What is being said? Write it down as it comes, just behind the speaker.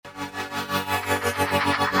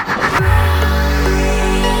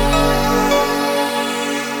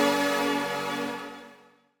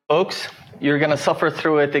folks. You're going to suffer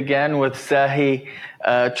through it again with Zahi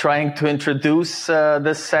trying to introduce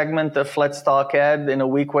this segment of Let's Talk Ed in a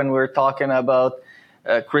week when we're talking about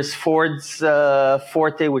Chris Ford's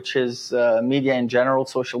forte, which is media in general,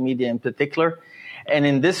 social media in particular. And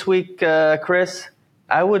in this week, Chris,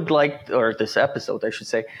 I would like, or this episode, I should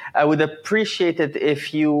say, I would appreciate it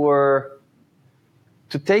if you were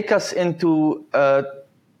to take us into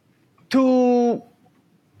two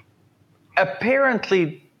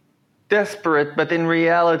apparently desperate, but in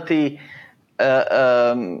reality,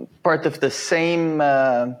 part of the same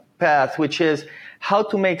path, which is how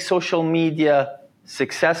to make social media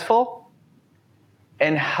successful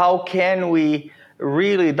and how can we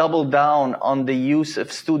really double down on the use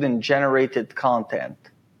of student-generated content.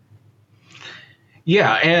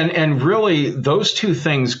 Yeah, and really those two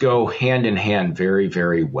things go hand in hand very,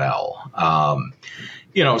 very well.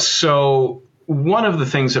 So one of the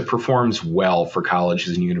things that performs well for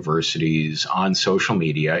colleges and universities on social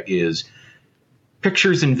media is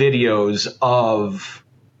pictures and videos of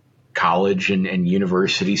college and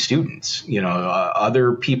university students.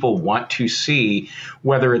 Other people want to see,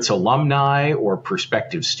 whether it's alumni or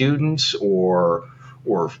prospective students or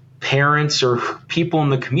parents or people in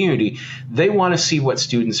the community, they want to see what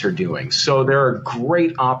students are doing. So there are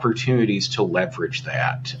great opportunities to leverage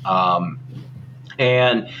that.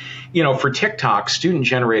 For TikTok,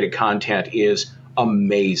 student-generated content is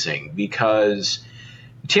amazing because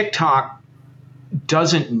TikTok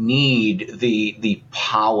doesn't need the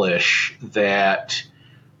polish that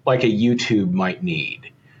like a YouTube might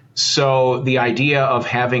need. So the idea of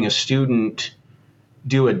having a student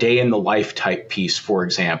do a day in the life type piece, for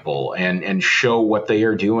example, and show what they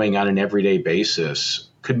are doing on an everyday basis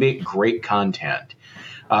could make great content.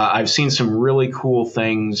 I've seen some really cool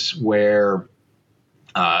things where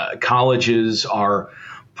colleges are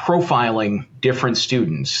profiling different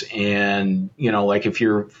students. And, like if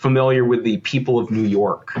you're familiar with the People of New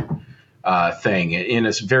York thing, in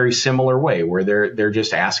a very similar way, where they're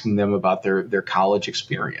just asking them about their college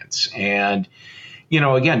experience. And,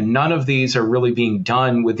 again, none of these are really being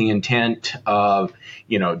done with the intent of,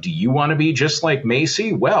 do you want to be just like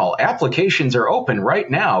Macy? Well, applications are open right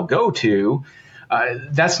now. Go to.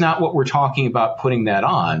 That's not what we're talking about putting that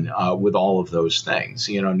on with all of those things.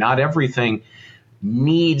 Not everything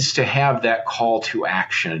needs to have that call to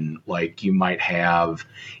action like you might have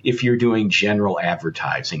if you're doing general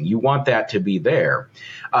advertising. You want that to be there.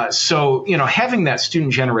 So having that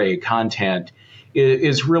student-generated content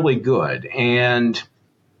is really good. And,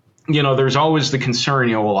 there's always the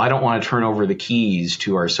concern, well, I don't want to turn over the keys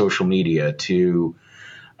to our social media to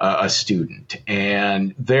a student.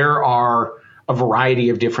 And there are a variety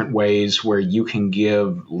of different ways where you can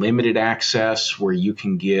give limited access, where you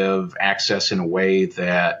can give access in a way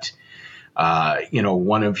that,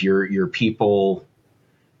 one of your people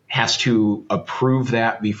has to approve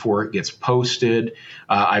that before it gets posted.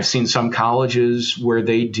 I've seen some colleges where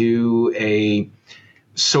they do a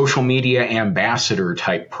social media ambassador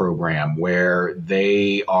type program where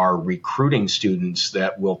they are recruiting students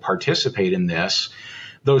that will participate in this.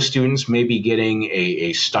 Those students may be getting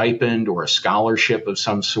a stipend or a scholarship of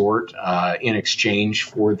some sort in exchange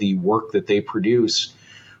for the work that they produce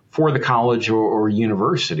for the college or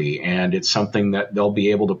university. And it's something that they'll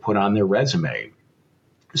be able to put on their resume.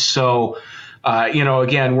 So,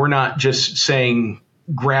 again, we're not just saying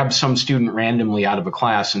grab some student randomly out of a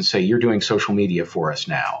class and say, you're doing social media for us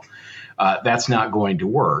now. That's not going to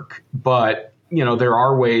work. But there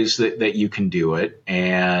are ways that you can do it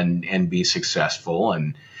and be successful.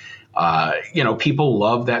 And, people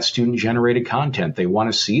love that student-generated content. They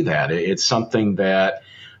want to see that. It's something that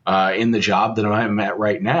in the job that I'm at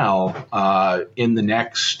right now, in the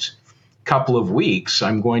next couple of weeks,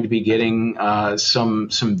 I'm going to be getting some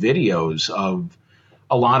videos of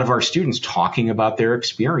a lot of our students talking about their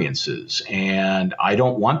experiences. And I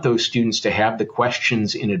don't want those students to have the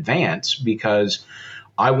questions in advance because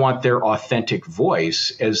I want their authentic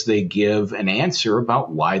voice as they give an answer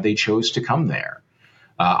about why they chose to come there.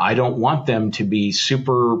 I don't want them to be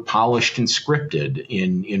super polished and scripted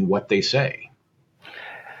in what they say.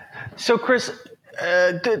 So, Chris,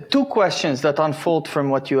 two questions that unfold from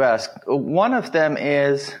what you asked. One of them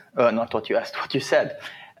is, not what you asked, what you said.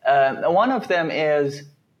 One of them is,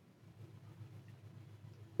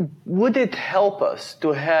 would it help us to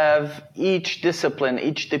have each discipline,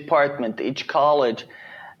 each department, each college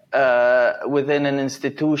within an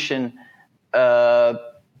institution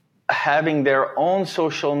having their own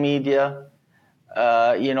social media,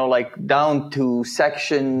 like down to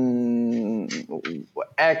section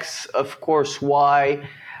X of course Y,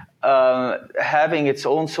 having its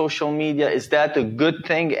own social media, is that a good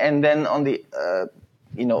thing? And then on the,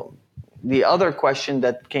 the other question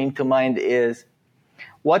that came to mind is,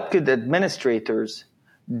 what could administrators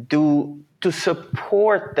do to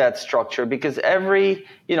support that structure? Because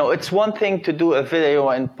it's one thing to do a video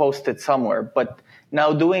and post it somewhere, but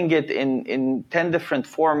now doing it in 10 different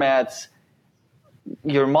formats,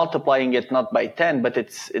 you're multiplying it not by 10, but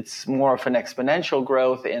it's more of an exponential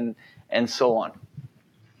growth and so on.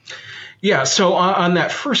 Yeah. So on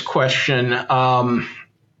that first question,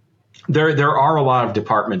 there are a lot of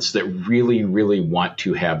departments that really, really want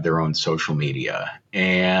to have their own social media.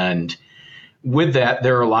 And with that,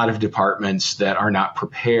 there are a lot of departments that are not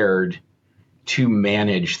prepared to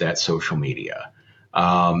manage that social media.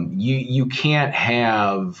 You can't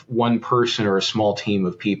have one person or a small team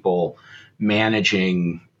of people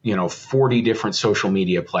managing 40 different social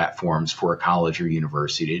media platforms for a college or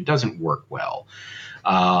university. It doesn't work well.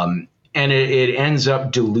 And it ends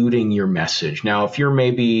up diluting your message. Now, if you're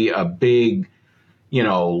maybe a big,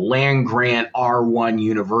 land grant R1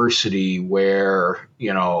 university where,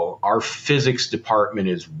 our physics department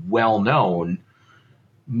is well known,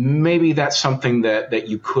 maybe that's something that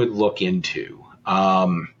you could look into.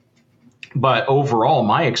 But overall,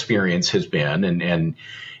 my experience has been, and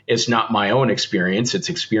it's not my own experience, it's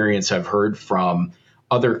experience I've heard from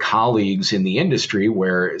other colleagues in the industry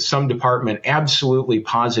where some department absolutely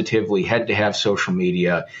positively had to have social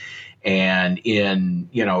media. And in,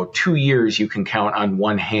 2 years, you can count on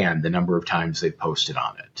one hand the number of times they've posted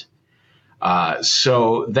on it.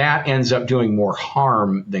 So that ends up doing more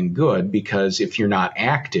harm than good, because if you're not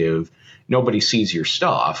active, nobody sees your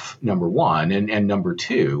stuff, number one. And number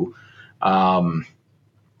two,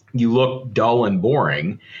 you look dull and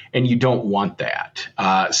boring, and you don't want that.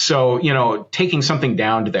 So, taking something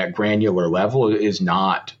down to that granular level is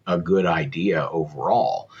not a good idea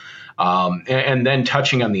overall. And then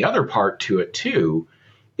touching on the other part to it too,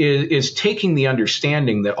 is taking the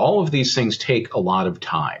understanding that all of these things take a lot of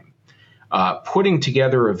time. Putting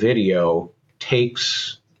together a video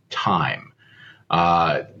takes time.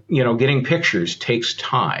 Getting pictures takes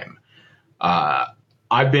time.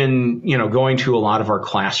 I've been, going to a lot of our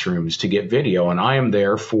classrooms to get video, and I am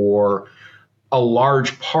there for a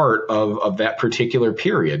large part of that particular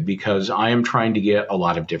period because I am trying to get a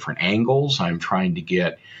lot of different angles. I'm trying to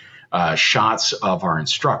get shots of our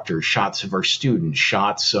instructors, shots of our students,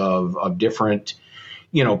 shots of different,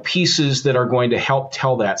 pieces that are going to help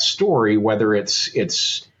tell that story, whether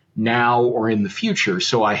it's now or in the future.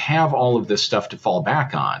 So I have all of this stuff to fall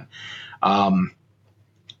back on.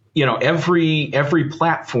 Every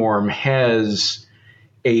platform has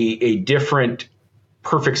a different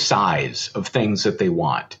perfect size of things that they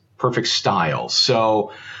want, perfect style.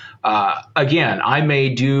 So again, I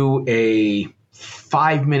may do a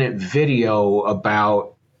 5-minute video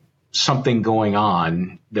about something going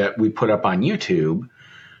on that we put up on YouTube.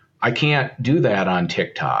 I can't do that on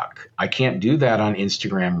TikTok. I can't do that on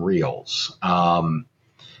Instagram Reels.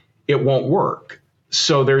 It won't work.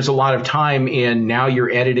 So there's a lot of time in now you're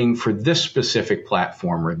editing for this specific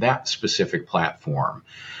platform or that specific platform.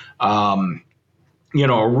 A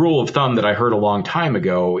rule of thumb that I heard a long time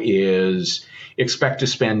ago is expect to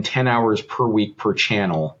spend 10 hours per week per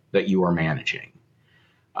channel that you are managing.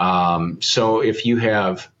 So if you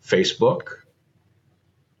have Facebook,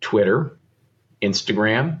 Twitter,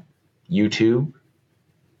 Instagram, YouTube,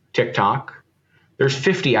 TikTok, there's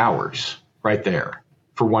 50 hours right there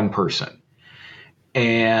for one person.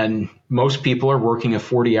 And most people are working a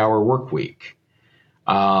 40-hour work week.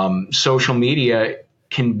 Social media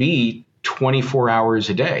can be 24 hours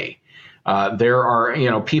a day. There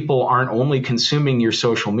are, people aren't only consuming your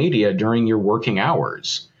social media during your working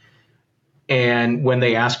hours. And when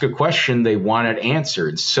they ask a question, they want it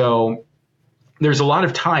answered. So there's a lot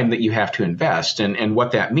of time that you have to invest. And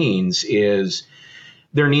what that means is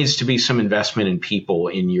there needs to be some investment in people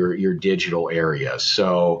in your digital area.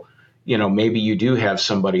 So, maybe you do have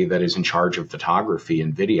somebody that is in charge of photography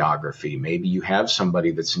and videography. Maybe you have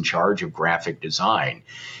somebody that's in charge of graphic design.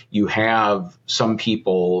 You have some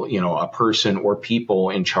people, a person or people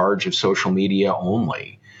in charge of social media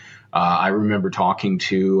only. I remember talking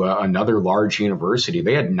to another large university.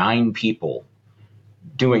 They had 9 people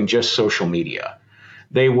doing just social media.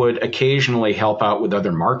 They would occasionally help out with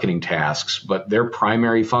other marketing tasks, but their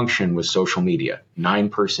primary function was social media,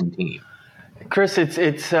 9-person team. Chris,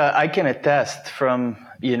 it's I can attest from,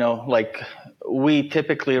 we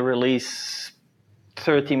typically release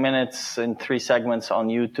 30 minutes in 3 segments on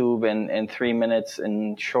YouTube and 3 minutes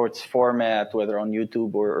in shorts format, whether on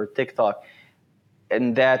YouTube or TikTok.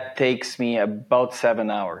 And that takes me about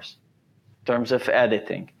 7 hours in terms of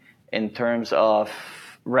editing. in terms of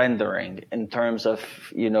rendering, in terms of,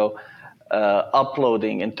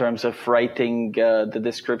 uploading, in terms of writing the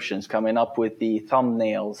descriptions, coming up with the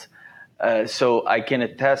thumbnails. So I can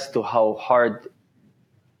attest to how hard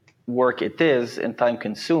work it is and time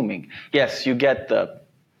consuming. Yes, you get the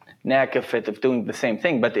knack of it, of doing the same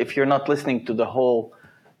thing, but if you're not listening to the whole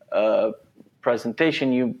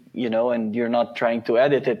presentation, and you're not trying to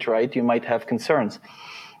edit it right, you might have concerns.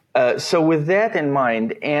 So with that in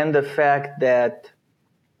mind, and the fact that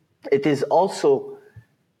it is also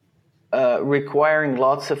requiring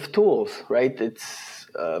lots of tools, right? It's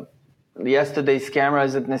yesterday's camera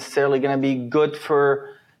isn't necessarily going to be good for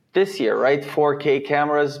this year, right? 4K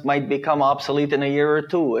cameras might become obsolete in a year or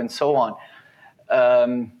two, and so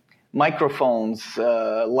on. Microphones,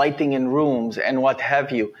 lighting in rooms, and what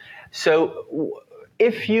have you. So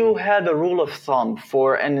if you had a rule of thumb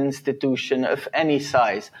for an institution of any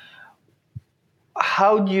size,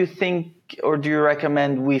 how do you think, or do you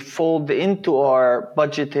recommend we fold into our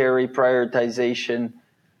budgetary prioritization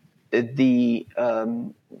the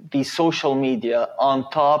social media on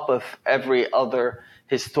top of every other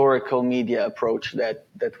historical media approach that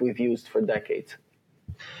we've used for decades?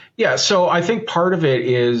 Yeah, so I think part of it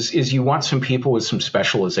is you want some people with some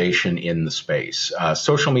specialization in the space.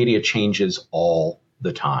 Social media changes all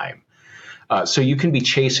the time. So you can be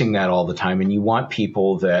chasing that all the time, and you want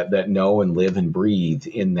people that know and live and breathe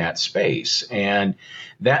in that space. And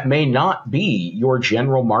that may not be your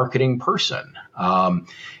general marketing person.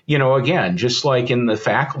 Again, just like in the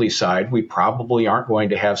faculty side, we probably aren't going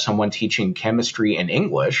to have someone teaching chemistry and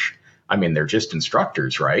English. I mean, they're just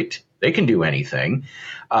instructors, right? They can do anything.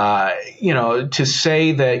 To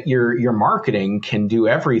say that your marketing can do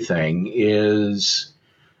everything is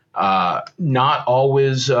not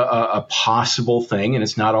always a possible thing, and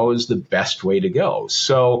it's not always the best way to go.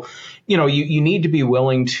 So, you need to be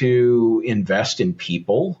willing to invest in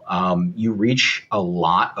people. You reach a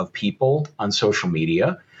lot of people on social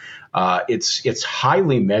media. It's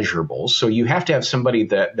highly measurable. So you have to have somebody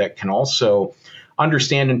that can also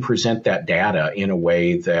understand and present that data in a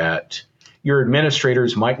way that your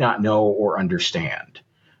administrators might not know or understand.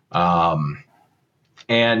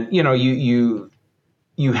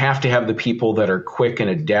 You have to have the people that are quick and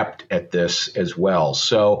adept at this as well.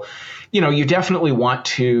 So, you definitely want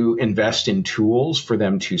to invest in tools for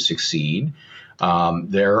them to succeed.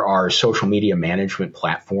 There are social media management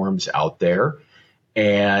platforms out there,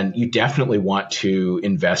 and you definitely want to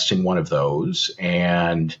invest in one of those.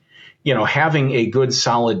 And, having a good,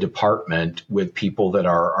 solid department with people that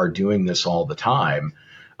are doing this all the time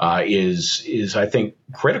is I think,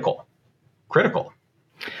 critical.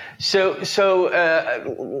 So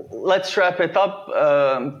let's wrap it up.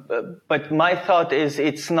 But my thought is,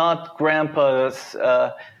 it's not Grandpa's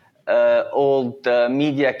old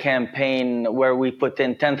media campaign where we put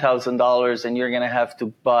in $10,000 and you're going to have to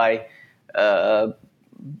buy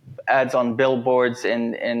ads on billboards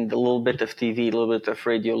and a little bit of TV, a little bit of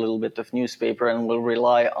radio, a little bit of newspaper, and we'll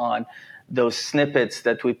rely on those snippets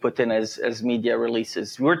that we put in as media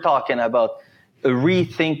releases. We're talking about a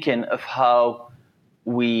rethinking of how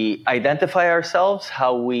we identify ourselves,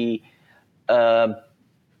 how we,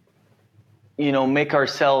 make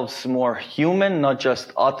ourselves more human, not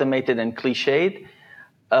just automated and cliched.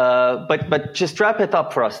 But just wrap it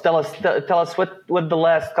up for us. Tell us what the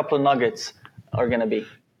last couple of nuggets are going to be.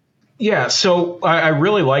 Yeah, so I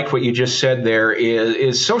really like what you just said there.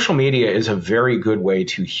 Is social media is a very good way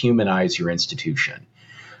to humanize your institution.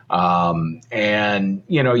 And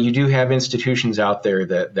you do have institutions out there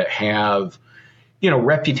that have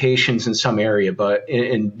reputations in some area, but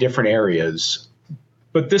in different areas.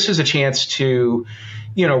 But this is a chance to,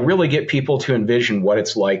 really get people to envision what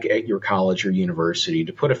it's like at your college or university,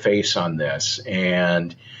 to put a face on this.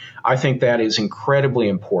 And I think that is incredibly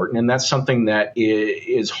important. And that's something that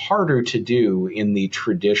is harder to do in the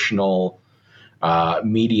traditional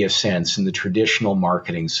media sense, in the traditional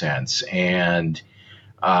marketing sense. And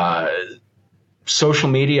social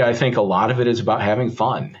media, I think a lot of it is about having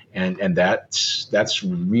fun, and that's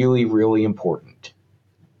really, really important.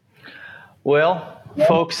 Well,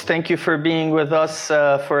 folks, thank you for being with us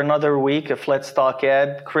for another week of Let's Talk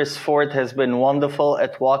Ed. Chris Ford has been wonderful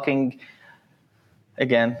at walking,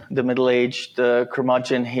 again, the middle-aged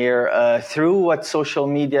curmudgeon here through what social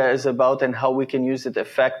media is about and how we can use it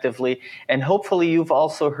effectively. And hopefully you've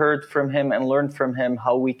also heard from him and learned from him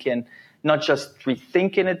how we can not just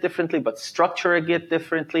rethinking it differently, but structuring it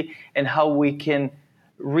differently, and how we can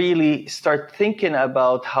really start thinking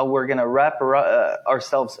about how we're going to wrap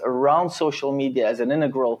ourselves around social media as an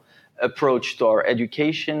integral approach to our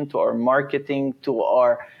education, to our marketing, to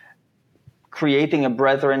our creating a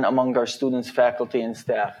brethren among our students, faculty, and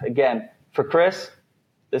staff. Again, for Chris,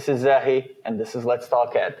 this is Zahi, and this is Let's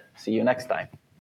Talk Ed. See you next time.